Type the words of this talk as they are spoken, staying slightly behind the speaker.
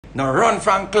No run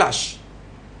from clash.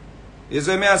 You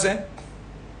see me I say?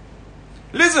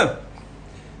 Listen.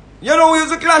 You know who use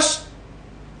the clash?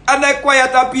 And the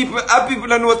quiet people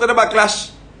don't know what about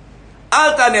clash.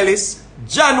 Alton Ellis,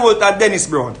 John Holt and Dennis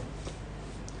Brown.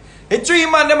 The three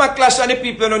man them a clash and the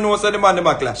people don't know what the man them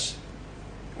a clash.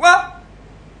 What?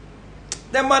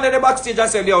 Them man in the backstage and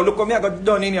say, yo, look how me I got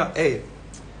done in here.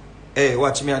 Hey,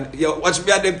 watch me and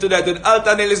them tonight. When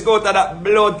Alton Ellis go to that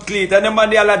blood clean and the man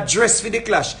they all dress for the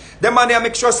clash. The man they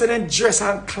make sure say them dress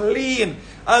and clean.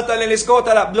 Alton Ellis go to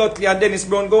that blood clean and Dennis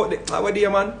Brown go there. What do you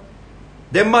man?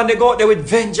 Them man they go out there with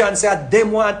vengeance. Say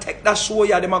them want to take that show.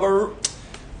 Yeah, them a go.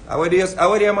 How do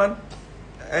you man?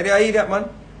 How do you hear that man?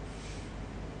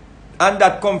 And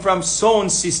that come from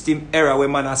sound system era where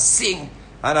man a sing.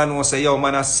 And I know say yo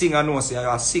man a sing. I know say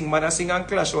I sing man a sing and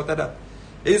clash out of that.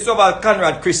 It's over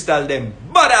Conrad Crystal them.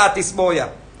 Bad artist boy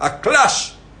yeah. A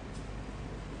clash.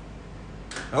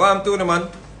 I want to know man.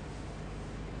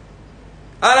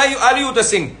 And I you to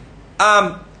sing.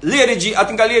 Lady G, I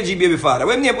think a Lady G baby father.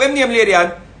 When name Lady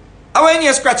Ann, I when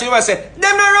you scratch it, I say,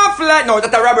 them not rough like no,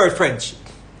 that's a Robert French.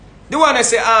 The one I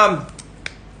say,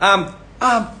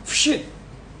 shit.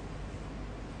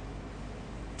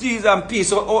 G's and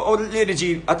peace. Or Lady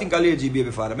G, I think a Lady G baby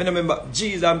father. I remember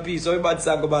G's and peace, so bad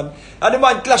song man. And the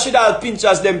man clash with all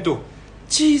pinchers them too.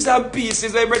 G's and peace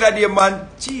is my brother there man.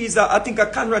 G's, I think a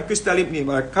Conrad Crystal name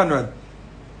or Conrad.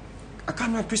 A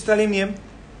Conrad Crystal name?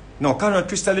 No, Conrad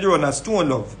Crystal the one Stone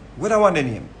Love. What I want the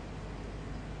name?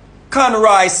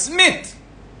 Conroy Smith.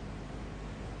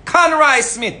 Conroy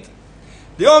Smith.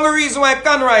 The only reason why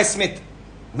Conroy Smith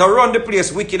now run the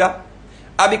place wickeder,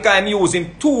 I become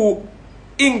using two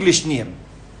English names.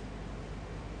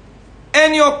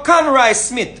 And your Conroy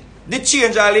Smith, they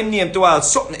change all the name to all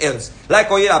something else. Like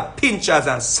how you have Pinchers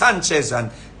and Sanchez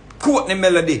and Courtney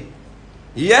Melody.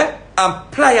 Yeah? And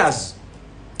Pliers.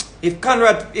 If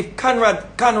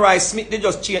Conroy Smith, they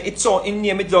just change it so in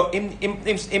name, it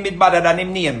better than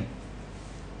him name.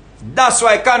 That's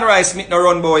why Conroy Smith no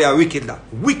run boy a wickeder.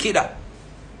 Wickeder.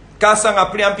 Because song a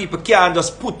play and people can't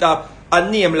just put up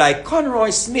a name like Conroy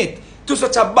Smith to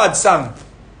such a bad song.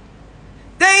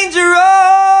 Dangerous!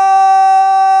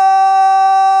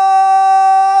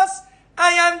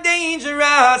 I am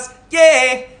dangerous.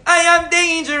 Yeah, I am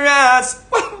dangerous.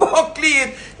 One more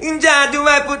clean. In Jah do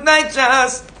I put my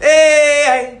trust.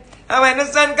 Hey, and when the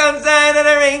sun comes out and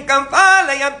the rain comes fall,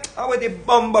 I am. How with the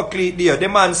bumper clean there? The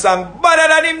man sang better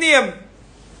than him name.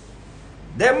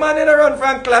 The man in a run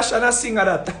from clash and a sing of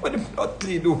that. What the blood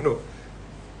clean do no?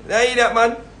 You hear that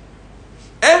man?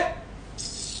 Eh?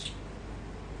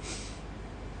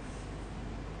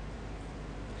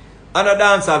 And a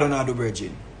dancer don't know the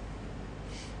virgin.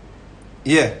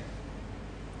 Yeah.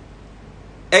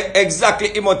 Exactly,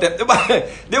 Imhotep.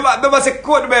 The say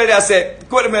Code Melody say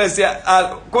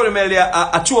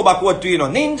a chew backward to you know.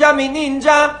 Ninja me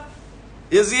ninja.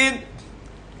 You see?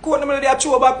 Code Melody a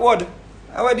chew backward.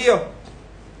 How are you?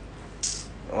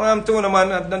 I'm telling you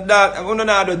man, we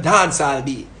not do dancehall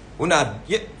be. We not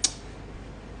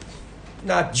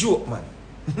joke man.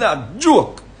 Not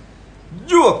joke.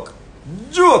 Joke.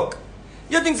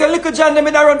 You think say little John them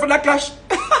in a run for that clash?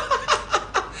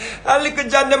 And little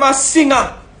John them a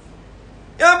singer.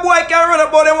 Yeah, boy can run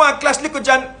about them one clash. Little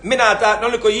John, me not talk no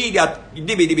little idiot,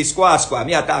 dibby squaw.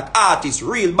 Me talk artist,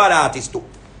 real bad artist too.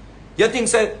 You think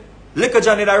say little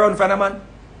John in a run for a man?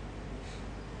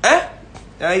 Eh?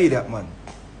 I hear that man.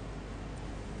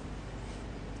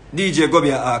 DJ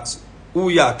Gobia asks, who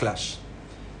ya clash?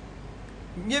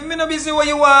 Yeah, me no busy what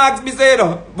you ask, me say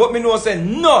no. But me know say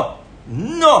no.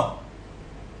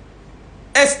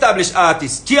 Established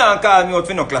artist can't call me out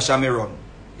for no clash and me run.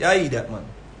 You hear that man?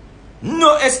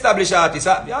 No established artist.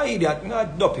 You hear that? Me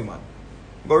not dopey man.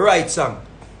 Go write song.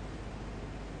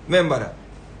 Remember that.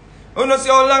 You know see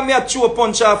how long me a chew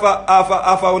punch off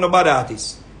a bad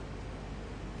artist?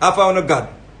 Off a God.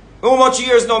 How much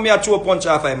years now me a chew punch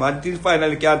off a man until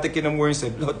finally can't take no more and say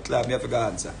blood clot me have to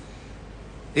answer.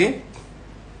 Eh?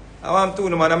 I want to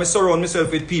know man, I surround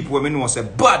myself with people where me know say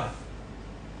bad.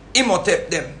 Imhotep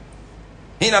them.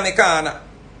 In a me corner.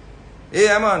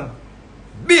 Yeah man.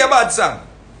 Be a bad song.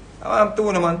 I want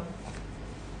to know man.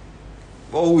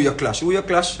 But who you clash? Who you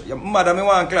clash? Your mother me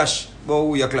want clash. But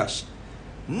who you clash?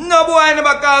 No boy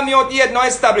never call me out yet. No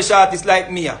established artist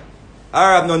like me.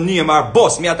 I have no name or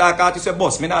boss. Me attack artist with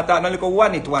boss. Me not attack no little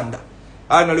one it wonder.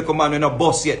 I no little man with no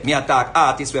boss yet. Me attack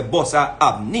artist with boss and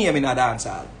have name in a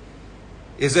dancehall.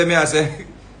 You see me I say,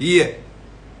 yeah.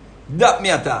 That me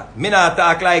attack. Me not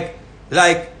attack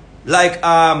like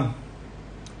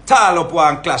tall up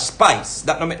one clash Spice.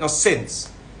 That no make no sense.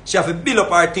 She have to build up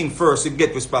her thing first to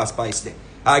get with Spice there.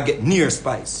 or get near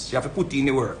Spice. She have to put in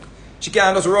the work. She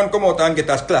can't just run come out and get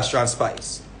a clash from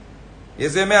Spice. You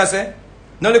see me I say?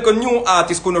 No like a new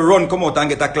artist couldn't run come out and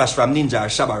get a clash from Ninja or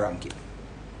Shabba Ranking.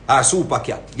 Or Super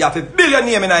Cat. You have to build your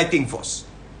name in I think first.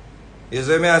 You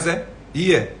see me I say?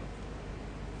 Yeah.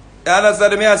 You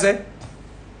understand me I say?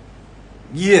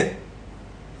 Yeah.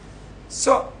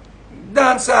 So,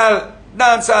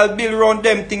 dancehall build around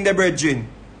them thing they brethren.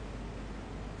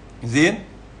 You see?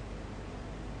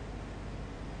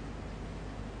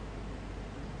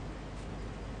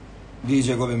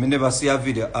 DJ Government, me never see a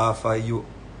video after you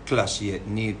clash yet.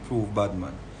 Need proof bad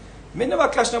man. Me never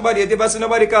clash nobody yet. You ever see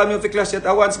nobody call me up to clash yet?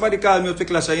 I want somebody call me up to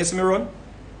clash and you see me run?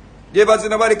 You ever see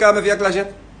nobody call me up to clash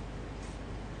yet?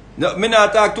 No, me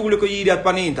not talk too little idiot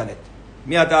on the internet.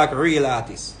 Me talk real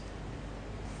artists.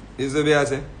 You see what I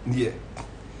say? Yeah.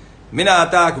 Me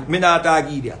not talk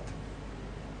idiot.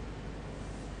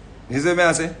 You see what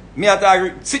I say? Me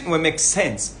talk something will make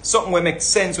sense. Something will make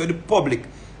sense with the public.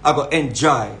 I go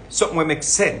enjoy. Something will make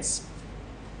sense.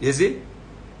 You see?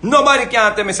 Nobody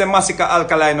can tell me say Massacre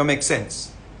Alkaline no make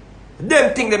sense.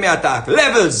 Them thing they may attack.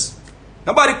 Levels.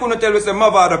 Nobody couldn't tell me say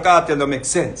Mavado Cartel no make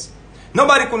sense.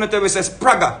 Nobody couldn't tell me say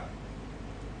Spraga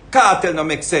Cartel no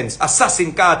make sense.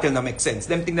 Assassin Cartel no make sense.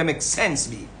 Them thing they make sense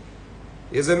be.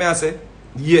 You see me I say?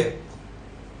 Yeah.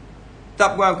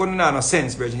 Top Gun couldn't have no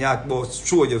sense, Virgin. You have to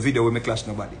show your video with me clash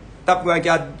nobody. Top Gun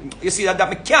can't, you see that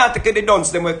me can't take the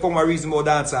dance them when come a reason more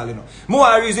dancehall, you know.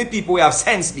 More reason people who have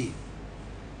sense be.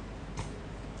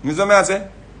 You see me I say?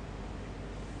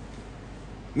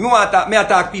 Me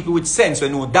attack people with sense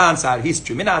when know dancehall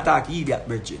history. Me not attack idiot,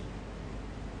 Virgin.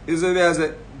 You see me I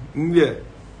say? Yeah.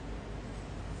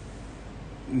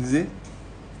 You see?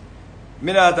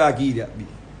 Me not attack idiot be.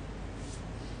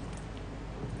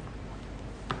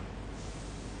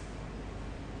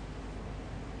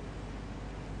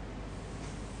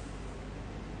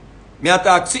 Me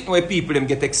attack sitting where people them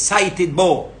get excited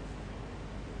about.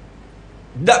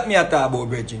 That me attack about,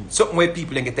 brethren. Something where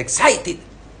people them get excited.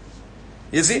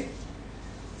 You see?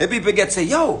 And people get say,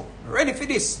 yo, ready for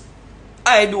this.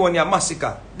 I do on your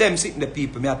massacre. Them sitting the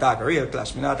people, me attack a real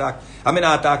clash. Me not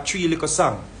attack three little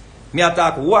song. Me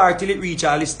attack war till it reach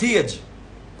all the stage.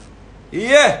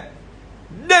 Yeah.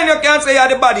 Then you can't say you're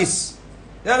the baddest.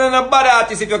 You're not a bad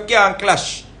artist if you can't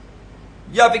clash.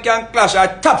 You have to can clash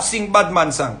or top sing bad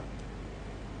man song.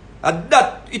 And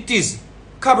that it is.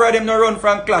 Cabra them no run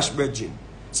from clash, brethren.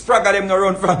 Spraga them no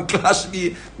run from clash.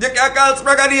 You can call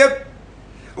Spraga them.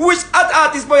 Which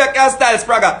artist boy you can style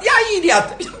Spraga? You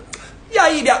idiot. You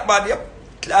idiot, man. You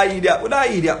idiot. What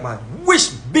an idiot, man.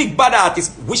 Which big bad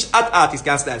artist, which artist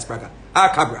can style Spraga? Or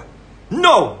Cabra?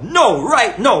 No,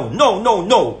 right, no.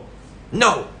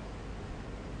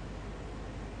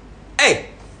 Hey,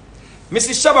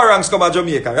 Mr. Shabarangs come to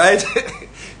Jamaica, right?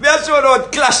 Me are showing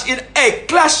out clash in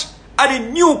clash at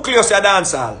the nucleus of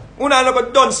dancehall. Una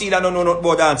no don't see that no know not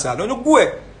about dancehall. No go.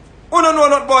 Una know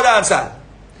not about dancehall.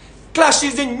 Clash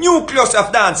is the nucleus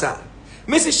of dancehall.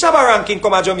 Mr. Shabba Ranking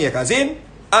come to Jamaica, see?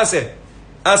 And say,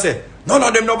 none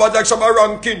of them know about like Shabba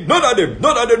Ranking. None of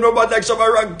them know about like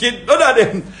Shabba Ranking. None of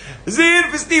them. See,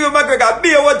 for Stephen McGregor,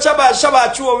 be a one Shabba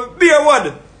Chua, be a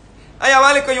one. I have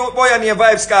a little youth boy on your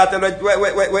Vibes Cartel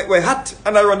we hot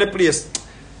and I run the place.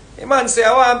 The man say,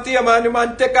 I want to man, the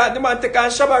man take on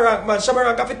Shabba Rank, man. Shabba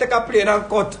Rank have to take a plane and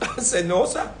cut. I said, no,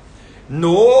 sir.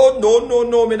 No,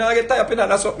 me not get tired of that.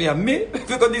 That's what me and me.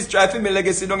 Because this try for me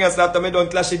legacy don't get after me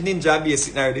don't clash with Ninja and be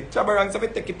sitting already. Shabba Rank have to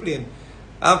take a plane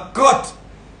and cut.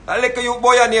 I like you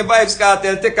boy on your Vibes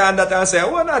Cartel take on that and say,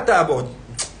 what not about?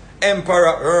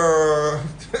 Emperor.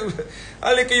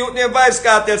 I like you near Vibes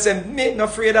Cartel say, me not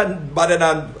afraid and better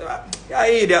than I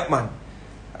idiot, man.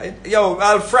 Yo,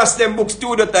 I'll frost them books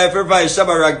to the time for Vice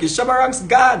Shabba Rank. Shabba Rank's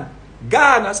gone.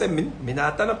 I say, me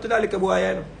not turn up to that little boy,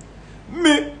 you know.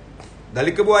 Me. The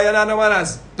little boy, you know, no man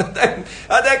has. And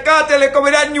the cartel come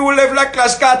with that new level of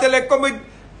clash. Cartel come with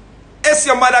S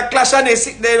your mother clash and they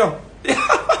sit there, you know.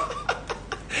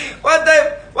 One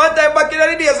time back in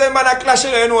the days when man a clash,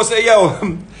 you know, say, yo,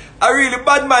 a really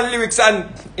bad man lyrics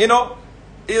and, you know,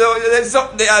 there's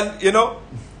something there and, you know,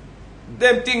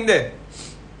 them thing there.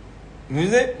 You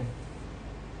see?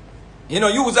 You know,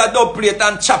 use a dub plate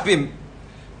and chop him.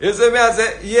 You see me? I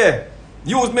say, yeah.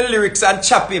 Use my lyrics and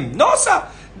chop him. No, sir.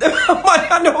 The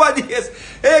man nobody is.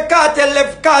 Hey, cartel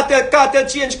left, cartel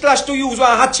change clash to use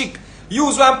one hatchet.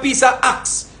 Use one piece of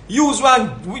axe. Use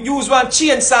one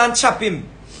chainsaw and chop him.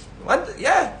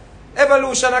 Yeah.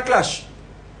 Evolution of clash.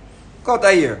 Cut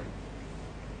a year.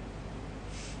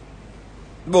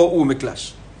 But who me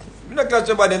clash? I don't clash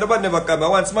nobody never come. I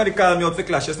want somebody call me out for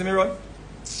clash. You see me run?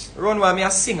 Run while me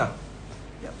a singer.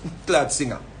 Yeah, glad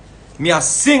singer. Me a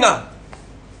singer.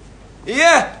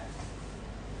 Yeah.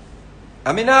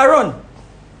 I mean I run.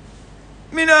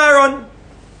 Me not run.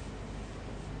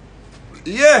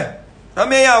 Yeah. I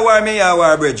me a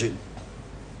war, brethren.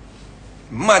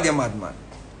 Mad man.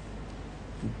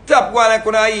 Top one I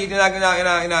could eat in a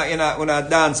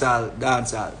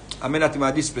dancehall. I mean not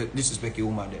even disrespect you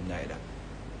woman them neither.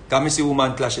 Cause me see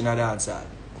woman clash in a dancehall.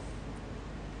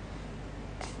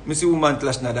 Me see woman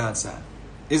clash in a dancehall.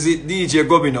 Is it DJ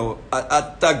Gobi now?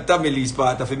 I tag Tammy's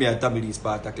part of me and Tammy's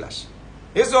part of clash.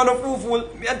 It's one of fool.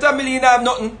 Me and Tammy have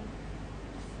nothing.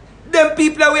 Them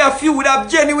people that we have feud, have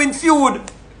genuine feud.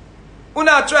 We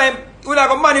not try, we not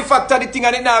go manufacture the thing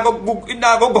and it not go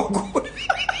good.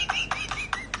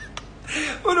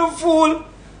 We don't fool.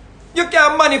 You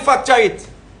can't manufacture it.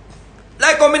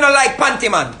 Like how me not like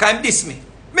Panty Man, can diss me.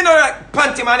 Me not like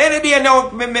Panty Man. Any day now,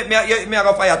 me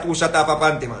go fire 2 shots off a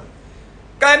Panty Man.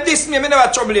 Can diss me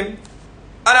never trouble him. And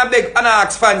I beg, and I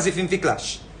ask fans if him fi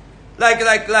clash.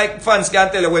 Like fans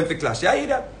can tell you when fi clash. You hear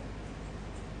that?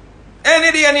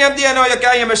 Any day now you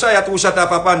can hear me shy 2 shots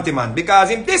off a Panty Man. Because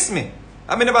him diss me.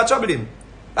 I me never trouble him.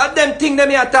 And them thing them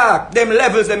me attack. Them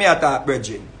levels them me attack,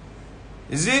 brethren.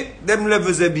 You see? Them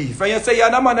levels they beef. And you say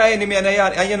you're a man of enemy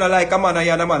and you not like a man and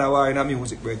you're a man of war in a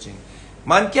music, brethren.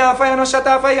 Man can't fire no shot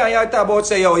off of you and you talk about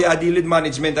say you deal with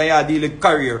management and you deal with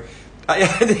career. And you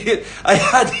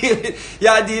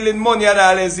deal with money and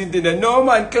all this internet. No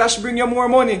man, clash bring you more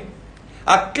money.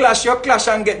 A clash, you clash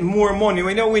and get more money.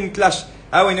 When you win clash,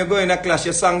 and when you go in a clash,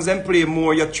 your songs them play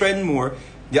more, you trend more.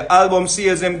 The album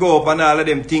sales them go up and all of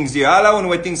them things there. All of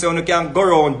them things you can't go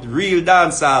around real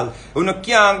dancehall. You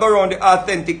can't go around the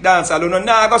authentic dancehall. You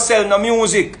not go sell no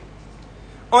music.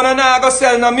 You not go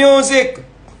sell no music.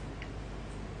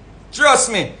 Trust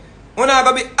me. You not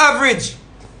go be average.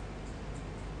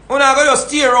 You not go just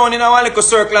stay around in a one little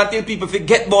circle until people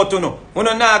forget about you. You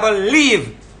not go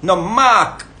leave no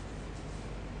mark.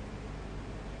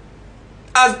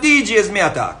 As DJs me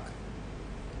attack.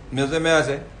 Me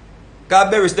say. Because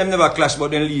Berries them never clash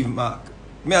but then leave mark.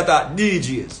 Me attack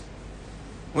DJs.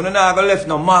 We don't have left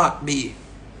no mark be.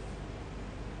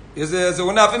 You see, so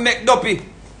we don't have to make dopey.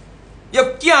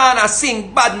 You can't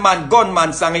sing bad man,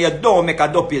 gunman song and you don't make a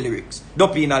dopey lyrics.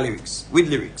 Dopey in a lyrics. With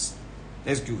lyrics.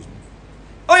 Excuse me.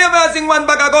 Oh, you can sing one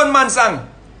bag of gunman song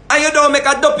and you don't make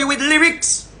a dopey with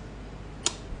lyrics?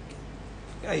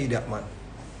 I hear that man.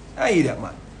 I hear that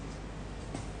man.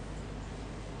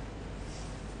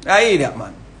 I hear that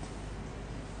man.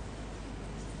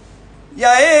 You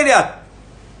hear that?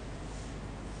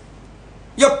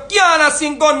 You can't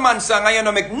sing gunman song and you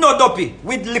don't make no dopey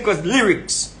with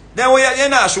lyrics. Then you're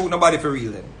not shoot nobody for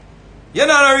real then. You're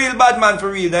not a real bad man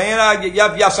for real then. You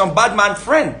have some bad man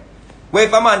friend. Where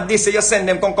if a man this you send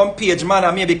them come page man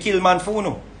and maybe kill man for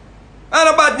no. And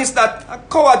a badness that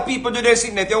coward people do this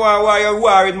internet. You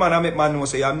worried man and make man know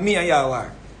say you're me and you're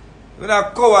war. You're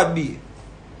not coward be.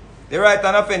 You right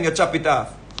and offend you chop it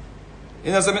off.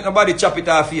 You know, so make nobody chop it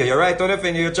off here. You right on the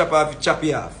fence, you chop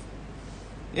it off.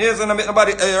 You know, so make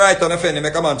nobody right on the fence,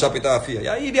 make a man chop it off here.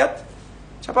 You idiot.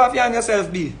 Chop off here and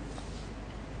yourself be.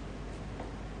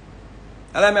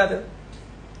 Allow me to tell you.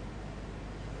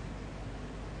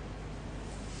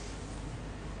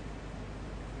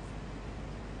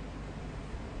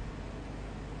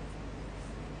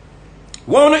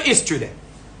 One of the history then.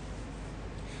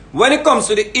 When it comes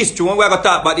to the history, when we're going to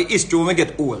talk about the history when we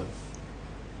get old.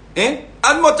 And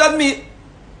much as me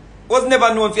was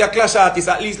never known for a clash artist,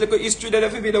 at least look at history that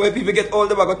if you when people get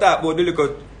older, we're going to talk about the look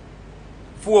at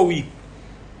 4-week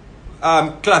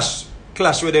clash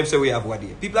where them say we have one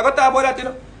day. People are going to talk about that, you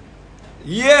know?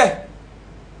 Yeah.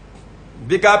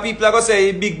 Because people are going to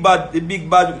say the big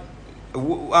bad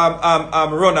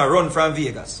runner run from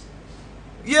Vegas.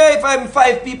 Yeah, if I'm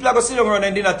 5 people are going to sit down around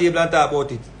the dinner table and talk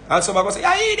about it. And somebody going to say,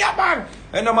 I hear that man.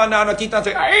 And no man now no keep on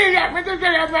saying, I hear that. I don't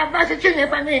tell you about the thing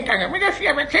on the internet. I don't see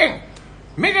everything.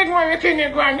 I don't know everything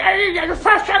is going. I hear that the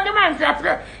first time the man dropped.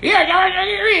 Yeah, that was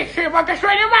the reason. But that's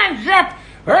when the man dropped.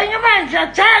 When the man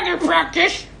dropped, target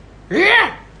practice.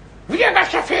 Yeah.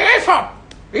 Vegas is fair up.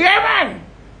 Yeah, man.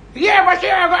 Yeah, but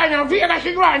you're going to Vegas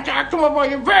is going to talk to me about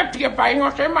your birth paper. You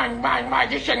know, say, man,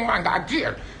 this thing man got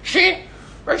jail. See?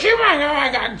 But see,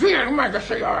 man, got jail. Man, just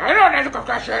say, I know that's what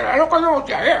I say. I look at you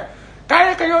there.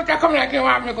 You come like you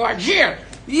want me to go to jail.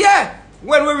 Yeah.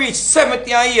 When we reach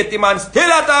 70 and 80, man, still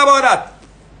talk about that.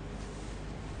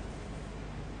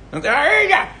 And I hear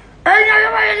that. I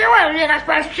know you Vegas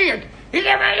pan street. You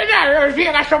never know you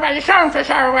Vegas somebody sound for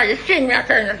somebody sing me a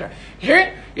kind of. See?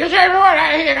 You say, what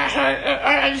I hear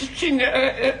I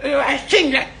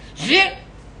sing it. See?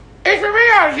 If you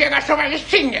real Vegas somebody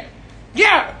sing it.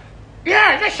 Yeah.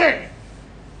 Yeah, listen.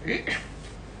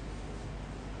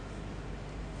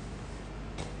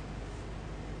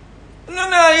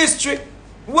 No history.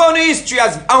 What history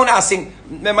as I wanna sing,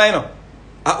 remember, you know?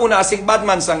 I wanna sing bad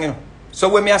man song, you know. So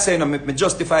when me I say, you know, me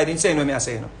justified in saying what me I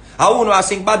say, you know. I wanna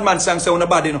sing bad man song, so wanna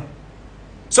bad, you know.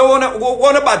 So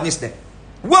wanna badness there.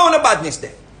 Wanna badness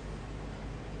there.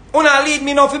 Wanna lead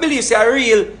me now to believe say a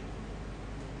real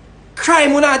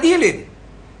crime wanna deal with.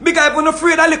 Because I'm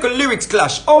afraid a little lyrics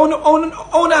clash. I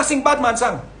wanna sing bad man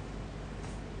song.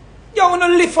 You wanna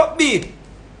lift up beat.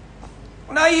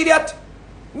 Wanna idiot.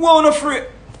 Wanna afraid.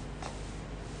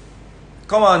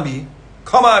 Come on, B.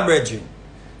 Come on, brethren.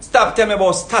 Stop telling me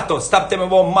about status. Stop telling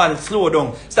me about man slow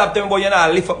down. Stop telling me about you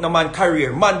not lift up no man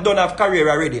career. Man don't have career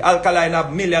already. Alkaline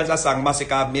have millions of songs.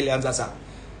 Massacre have millions of songs.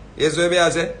 Yes, what I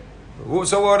say?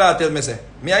 So what that tell me say?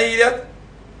 Me an idiot?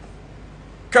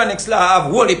 Chronic Slaw have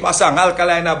whole heap of song.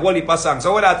 Alkaline have whole heap of song.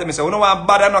 So what that tell me say? You don't want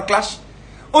bad and no clash?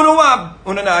 You don't want...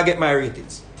 You don't not get my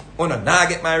ratings. You don't not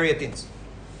get my ratings.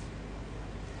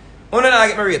 You don't not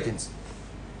get my ratings.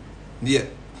 Yeah.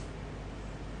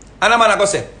 And a man go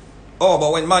say, oh,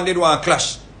 but when man did want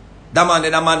clash, that man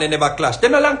they never clash.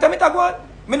 Then a long time it a go on.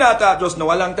 Me not talk just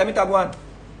now, a long time it a go on.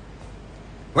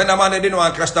 When the man didn't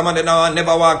want clash, the man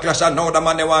never want clash, and now the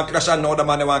man they want clash, and now the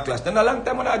man they want clash. Then a long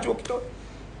time when I joke it out.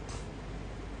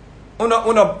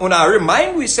 Una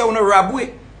remind we say una rob we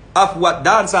of what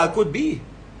dancehall could be.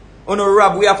 Una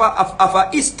rob we of a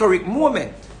historic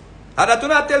moment. And that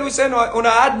una tell we say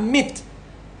una admit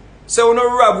say una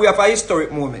rob we of a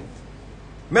historic moment.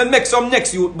 Men make some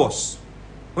next youth boss.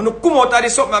 When you come out of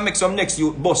this something and make some next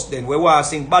youth boss then we want to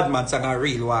sing bad man song and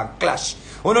real want clash.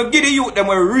 When you give the youth them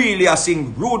we really a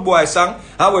sing rude boy song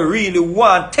and we really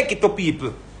want take it to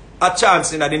people a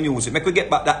chance in the music. Make we get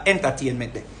back that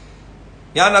entertainment there.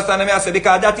 You understand me I say?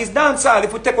 Because that is dancehall.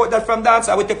 If we take out that from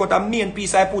dancehall, we take out a main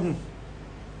piece of pudding.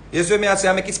 You see me I say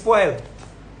I make it spoil.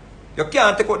 You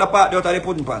can't take out the part out of the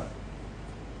pudding pan.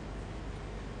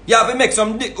 You have to make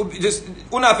some just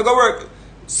you have to go work.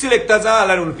 Selectors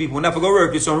and all of the people, we have to go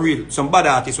work with some bad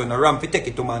artists when the ramp take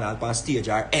it to man up on stage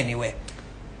or anywhere.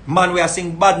 Man, we are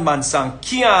sing bad man song,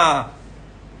 can't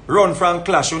run from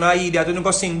clash, you know, idiot, you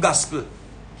go sing gospel.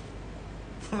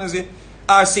 You see?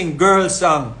 Or sing girl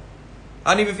song.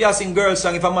 And if you sing girl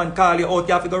song, if a man call you out,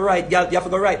 you have to go write, you have to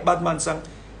go write bad man song.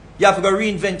 You have to go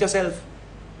reinvent yourself.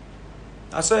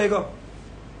 That's how you go.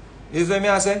 You see what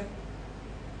I say?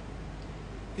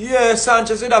 Yeah,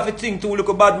 Sanchez said have a thing to look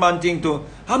a bad man thing too.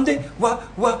 I'm the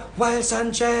wild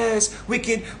Sanchez,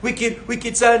 wicked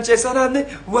Sanchez, and I'm the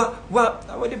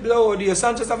what the blow there.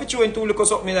 Sanchez have a chewing to look or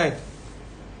something like.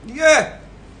 Yeah.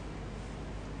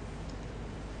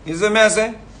 Is the man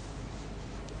say?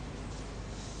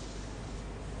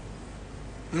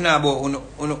 Nah,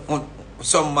 but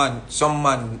some man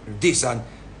this and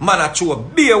man a chew a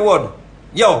beer word.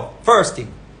 Yo, first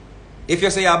thing, if you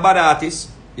say you're a bad artist.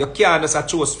 You can't just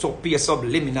choose to pay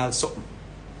subliminal something.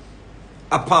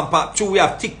 A pampa, we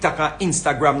have TikTok and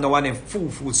Instagram now and them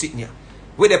fool sitting here.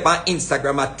 With up on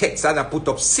Instagram a text and I put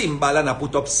up symbol and I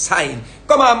put up sign.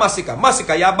 Come on, Massacre.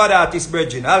 Massacre, you're a bad artist,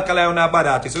 virgin. Alkaline, you're a bad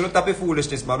artist. You don't type of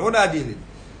foolishness, man. What are you dealing?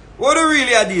 What are you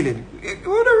really dealing?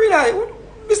 What are you really?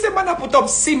 Mr. Man, I put up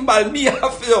symbol. Me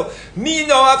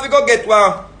now have to go get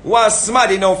one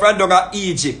smaddy now from down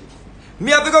Egypt.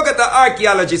 Me have to go get an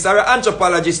archaeologist or an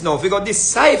anthropologist now. If you go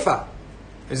decipher.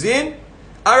 You see?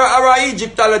 Or an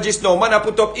Egyptologist now. Man, I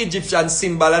put up Egyptian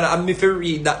symbol and I'm if you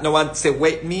read that now and say,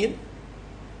 what it mean?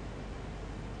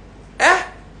 Eh?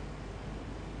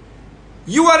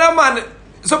 You are a man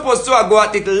supposed to go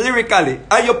at it lyrically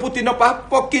and you're putting up a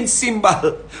fucking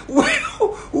symbol.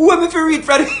 Who am I if you read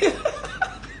from it?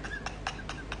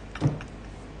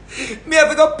 Me have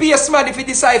to go pay somebody if you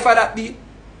decipher that be.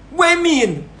 What it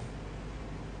mean?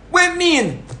 What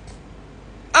mean?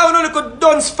 I don't know look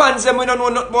dance fans them we don't know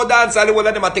nothing about dance all the whole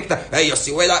of them a take that. Hey, you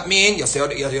see what that mean? You see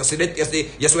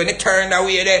when it turn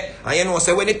away there. And you know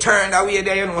say when it turn away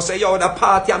there, you know say yo the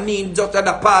part you mean just the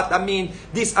part I mean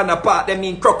this and the part they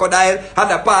mean crocodile and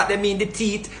the part they mean the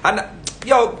teeth and the,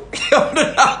 yo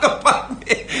don't talk about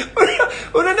me.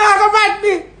 Don't talk about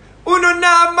me. Uno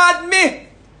not mad me.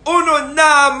 Uno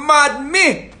not mad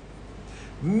me.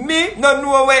 Me no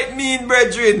know what it mean,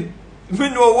 brethren. Me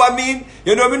know what I mean.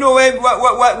 You know me know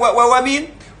what I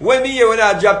mean? When me hear when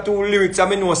I drop two lyrics,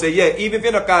 I know say, yeah, even if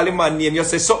you don't call the man name, you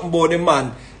say something about the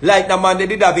man. Like the man they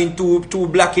did have in two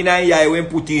black in eye when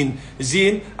put in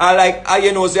Zin. And like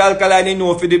you know say Alkaline you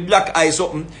know for the black eye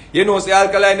something. You know say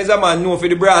Alkaline is a man know for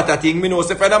the brata thing. Me know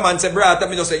say for the man say brata,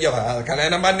 me just say, yo,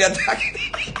 Alkaline a man they attack.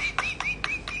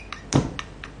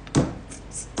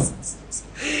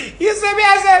 You see me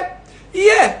I say,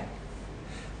 yeah.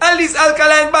 At least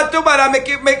alkaline bad too bad and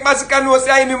make Massacre know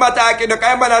say him attacking the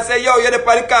kind man and say, yo, you're the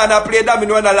pan corner play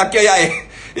domino and I lock your eye.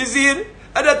 You see it?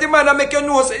 And that the man that make you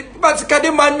know say, Massacre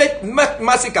the man make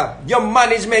Massacre. Your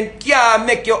management can't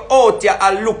make you out here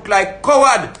and look like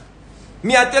coward.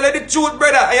 Me I tell you the truth,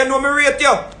 brother, and you know me rate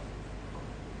you.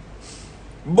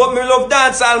 But me love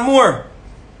dancehall more.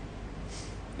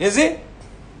 You see?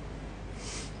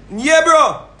 Yeah,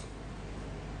 bro.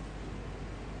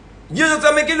 You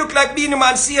just make it look like being a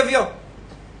man savior.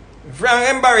 From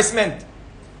embarrassment.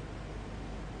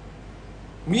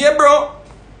 Yeah, bro.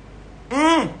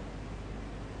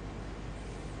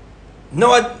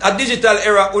 Now a digital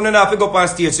era, you don't have to go up on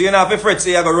stage, so you don't have to fret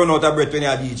say you're going to run out of breath when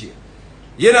you're a DJ.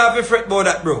 You don't have to fret about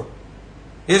that, bro.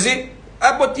 You see?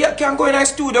 But you can go in a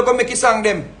studio, go make a song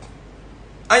them.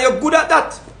 And you're good at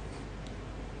that.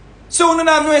 So you don't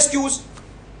have no excuse.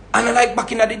 And like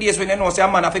back in the days when you know say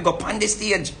a man have to go up on the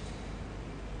stage.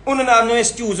 You don't have no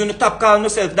excuse. You don't top call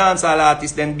yourself dancehall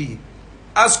artist then be.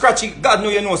 And Scratchy, God know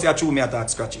you know say I chew me attack,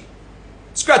 Scratchy.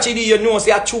 Scratchy you know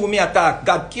say I chew me attack.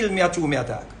 God kill me, I chew me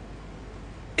attack.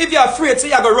 If you're afraid say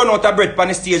you're going to run out of breath on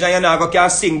the stage and you're not going to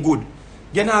sing good.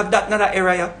 You don't have that in that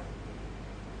area.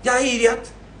 You're an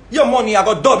idiot. Your money are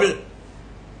going to double.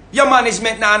 Your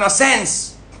management now no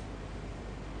sense.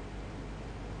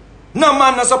 No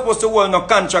man not supposed to hold no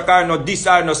contract or no this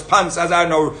or no sponsors or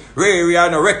no radio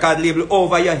or no record label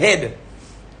over your head.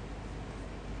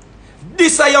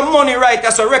 This are your money right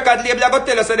as a record label. I go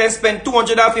tell us so they spend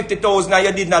 250,000 and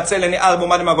you did not sell any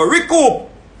album and them go recoup.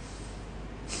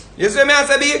 You see me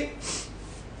answer B?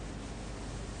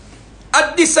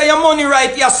 At this are your money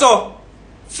right here so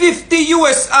 50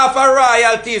 US off of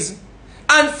royalties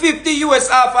and 50 US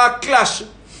off of clash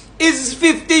is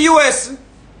 50 US.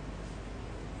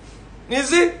 You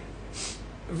see?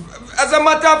 As a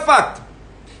matter of fact,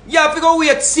 you have to go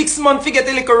wait 6 months to get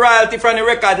a little royalty from the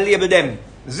record label them.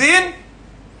 See?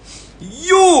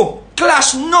 You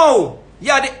clash now.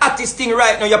 You are the artist thing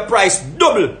right now. Your price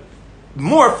double.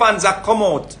 More fans are come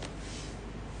out.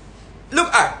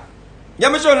 Look at. You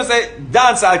have to say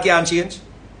dancehall can't change.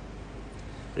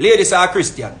 Ladies are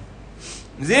Christian.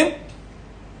 See?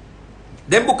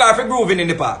 Then book her for grooving in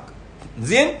the park.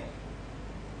 See?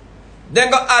 Then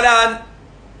go add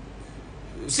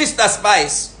on Sister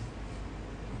Spice.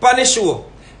 Pan the show.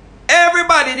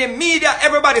 Everybody, the media,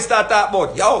 everybody start talking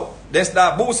about, yo, then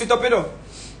start boost it up, you know.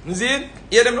 See?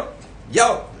 Hear them now?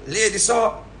 Yo, Ladies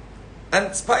saw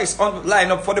and Spice on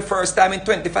line up for the first time in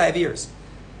 25 years.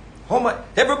 How much?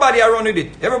 Everybody around with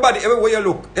it. Everybody, everywhere you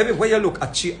look,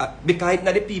 because it's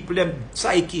not the people, them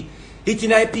psyche. It's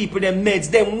not the people, them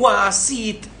meds, them want to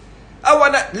see it. I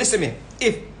want to, listen to me,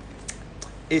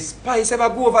 if Spice ever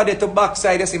go over there to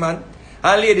backside, you see, man,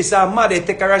 and ladies are mad, they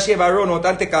take her and she ever run out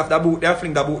and take off the boot, they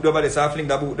fling the boot over there, and fling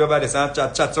the boot over there, and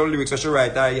chat some lyrics, so she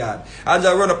write her yard. And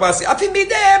just run up and say, I feel me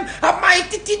them, I might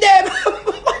titty them.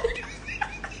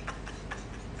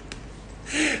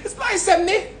 Spice said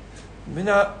me. Me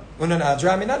not, no,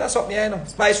 draw me not, that's what me, you know.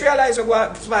 Spice realize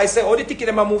what Spice said, all the ticket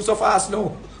them a move so fast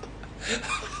now.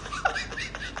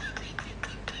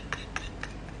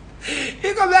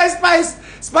 He come like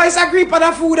Spice agree for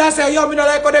the food and say, yo, me not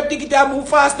like how them ticket and move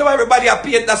fast now. Everybody a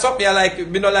paint that's something I like,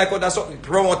 me not like how that's something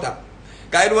promoter.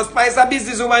 Because it was Spice a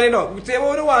businesswoman, you know. We say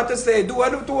what you want to say, do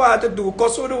what you want to do,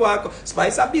 cause what you want.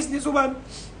 Spice a businesswoman.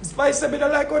 Spice say me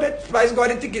not like how that. Spice got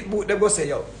the ticket boot, them go say,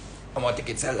 yo, I'm on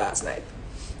ticket sell last night.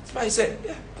 Spice said,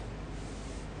 yeah.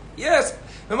 Yes.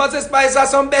 Remember say Spice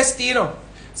has some bestie, you know.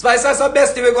 Spice has some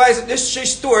bestie, we go to the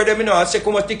store them, you know, and check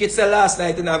how much ticket sell last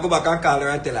night, and I go back and call her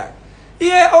and tell her.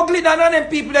 Yeah, ugly than them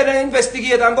people that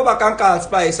investigate and go back and call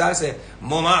Spice and say,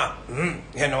 Mama,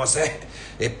 you know, say,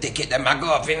 if ticket them a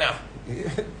go up, you know.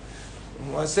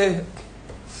 I say,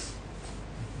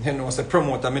 you know, say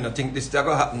promoter, I don't think this thing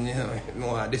going to happen, you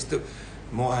know. This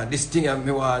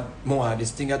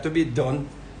thing to be done,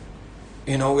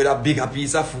 you know, with a bigger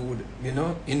piece of food, you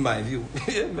know, in my view.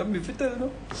 Let me tell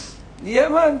you. Yeah,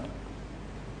 man.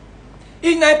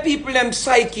 Ignite people them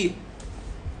psyche.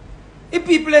 If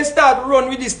people then start run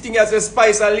with this thing as a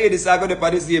Spice and ladies are going to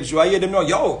party the same show, I hear them know,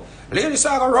 yo, ladies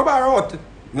are going to rub her out.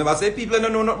 Remember, say people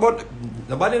don't know about,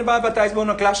 nobody never advertise about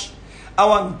no clash. I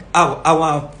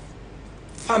want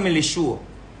family show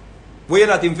where you're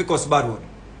not even focus bad one.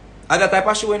 And that type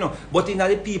of show, you know. But in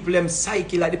the people, them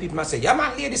psyche, like the people must say, yeah,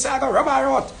 man, ladies are going to rub her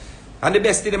out. And the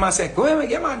best thing, they must say, go ahead,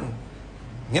 yeah, man.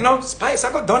 You know, Spice,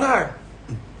 I got done her.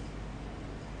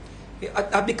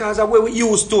 Because of where we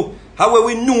used to, how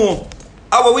we know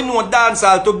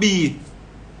dancehall to be.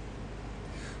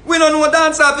 We don't know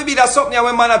dancehall to be that something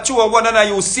when man a chew one and I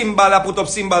use symbol and put up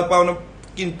symbol on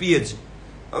the page.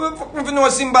 What do you know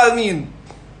what symbol mean?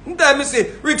 Then me see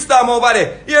Rick Storm over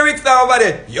there. Here Rick Storm over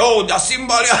there. Yo, the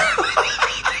symbol.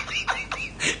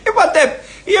 If I tell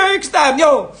here Rick Storm,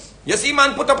 yo. You see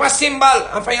man put up a symbol.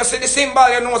 And when you see the symbol,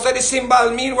 you know so the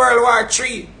symbol mean World War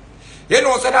III. You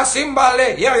know so that symbol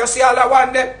there. Yeah, you see all that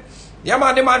one there. Yeah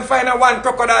man, the man find a one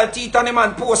crocodile teeth and the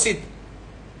man post it.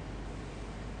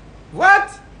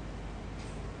 What?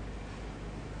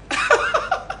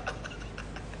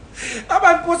 A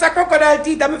man post a crocodile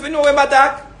teeth and if you know him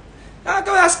attack. I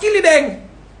go a skilly bang.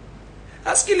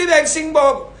 A skilly bang sing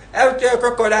about healthcare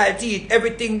crocodile teeth.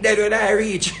 Everything dead when I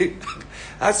reach.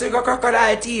 I say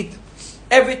crocodile teeth.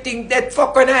 Everything dead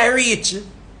fuck when I reach.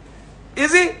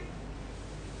 Is it?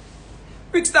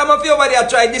 Which time of you over there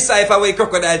try to decipher what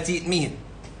crocodile teeth mean?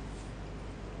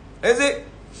 Is it?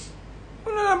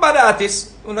 You're not a bad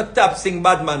artist. You're not top sing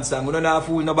bad man song. You're not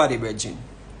fool nobody, brethren.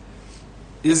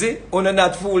 Is it? You're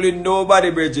not fooling nobody,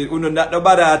 brethren. You're not no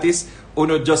bad artist.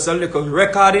 You're just a little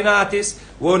recording artist.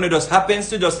 You're just happens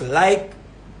to just like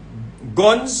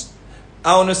guns.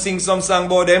 I want to sing some song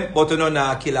about them, but you're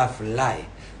not kill a fly.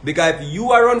 Because if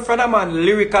you are run from a man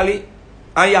lyrically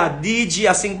and you're DJ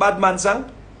a sing bad man song,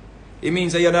 it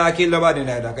means that you're not kill nobody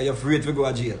neither because you're afraid to go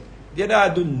to jail. They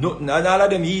don't do nothing. And all of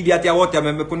them idiots out there,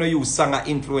 I couldn't use song and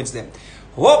influence them.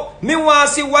 Oh, me want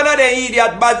to see one of the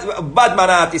idiot bad man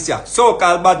artists here.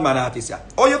 So-called bad man artists here.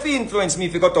 How you feel influence me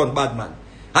if you got on bad man?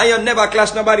 And you never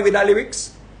clash nobody with the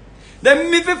lyrics?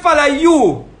 Then if you follow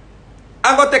you,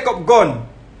 I'm going to take up gun.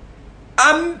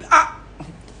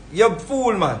 You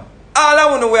fool, man. All I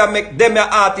want to know make them your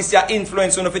artists your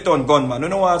influence on if it on gun, man. You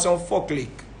know what some fuck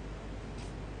lick.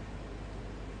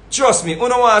 Trust me, you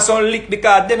know what some lick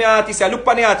because them your artists, look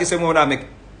for the artists you want to make,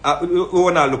 you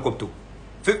want to look up to.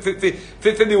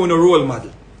 For be on a role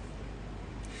model.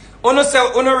 You say,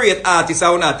 you rate artists, I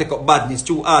want to take up badness.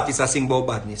 Two artists are sing about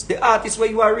badness. The artist where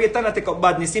you are rate and take up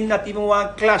badness, him not even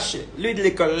want clash with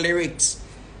little lyrics.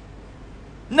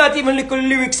 Not even little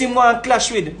lyrics him want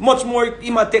clash with. Much more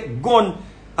him a take gun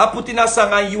and put in a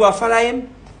song and you a follow him.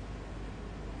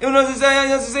 You know, you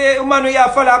say, man, you a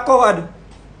follow a coward.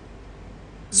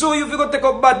 So if you go take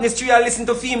up badness, you listen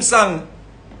to film song.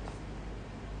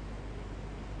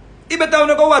 You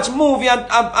better go watch movie and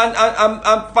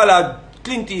follow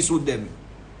Clint Eastwood them.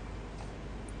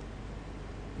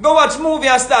 Go watch movie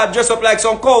and start dress up like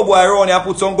some cowboy around here and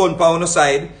put some gun on the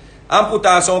side and put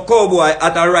on some cowboy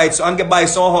at a right so and get buy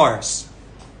some horse.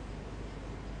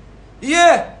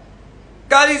 Yeah.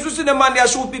 Because you see the man they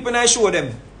shoot people and I show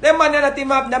them. Them man they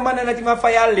not even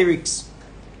fire lyrics.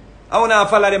 I want to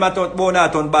follow them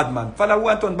at on bad man. Follow who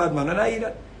at on bad man. And I hear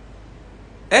that.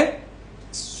 Eh?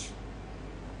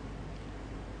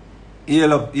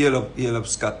 Heal up,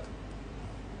 Scott.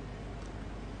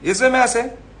 You see what I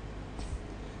say?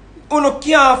 You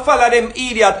can't follow them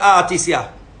idiot artists here.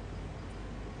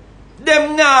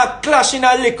 Them not clashing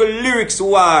a little lyrics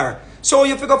war. So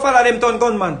you figure follow them ton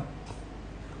gunman.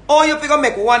 Or you figure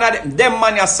make one of them. Them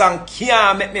man your song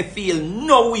can't make me feel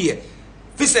no way.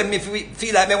 If you say me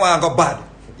feel like me want to go bad.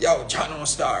 Yo, John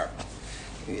Star.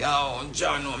 Yo,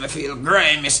 John, me feel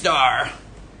grimy star.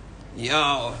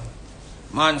 Yo.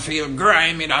 Man feel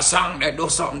grimy that song that do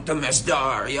something to me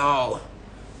star. Yo.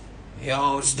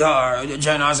 Yo, star. The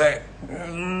John say,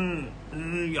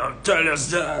 yo, tell you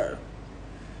star.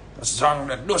 The song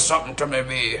that do something to me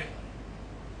be.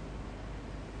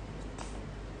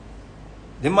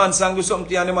 The man sang do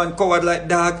something and the man coward like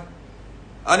dog.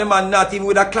 And the man not even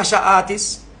with a clash of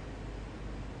artists.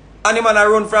 And the man a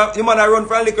run from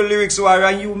little lyrics war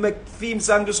and you make theme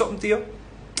song do something to you.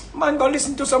 Man go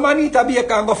listen to some Anita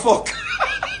Baker and go fuck.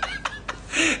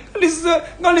 Go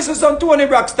listen to some Tony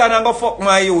Braxton and go fuck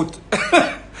my youth.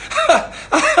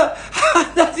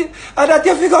 That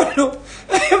you figure no.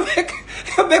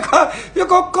 You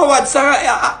go coward song.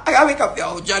 I wake up,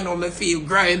 yo, John, me feel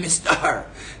grimy star.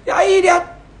 You idiot.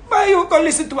 Why you go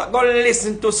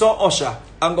listen to some Usher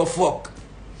and go fuck.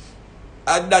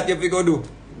 And that you figure do.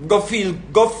 Go feel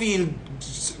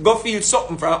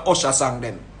something from Usher song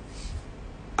them.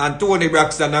 And Tony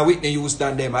Braxton and Whitney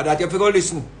Houston them. And that you figure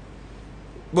listen.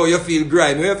 But you feel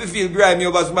grimy. You feel grimy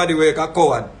over somebody where you a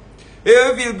coward.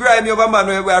 You feel grimy over a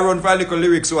man where I run for a little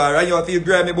lyrics war and you feel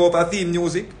grimy about a theme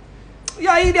music. You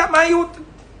idiot, my youth.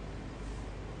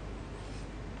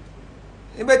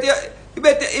 You better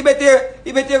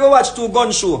go watch 2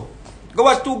 gun show. Go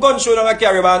watch 2 gun show and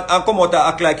carry man and come out and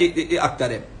act like he actor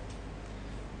them.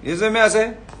 You see me I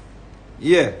say?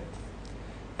 Yeah.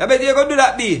 I bet you go do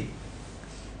that be.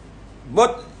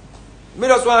 But me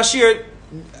just want to share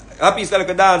a piece like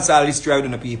a dancehall history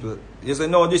with the people. You say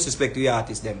no disrespect to the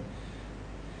artists them.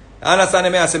 I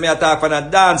understand me I say me I talk from a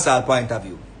dancehall point of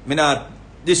view. Me not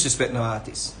disrespect no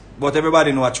artist. But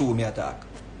everybody know a true me attack.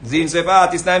 Since if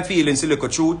artist I'm feeling still like a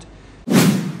truth,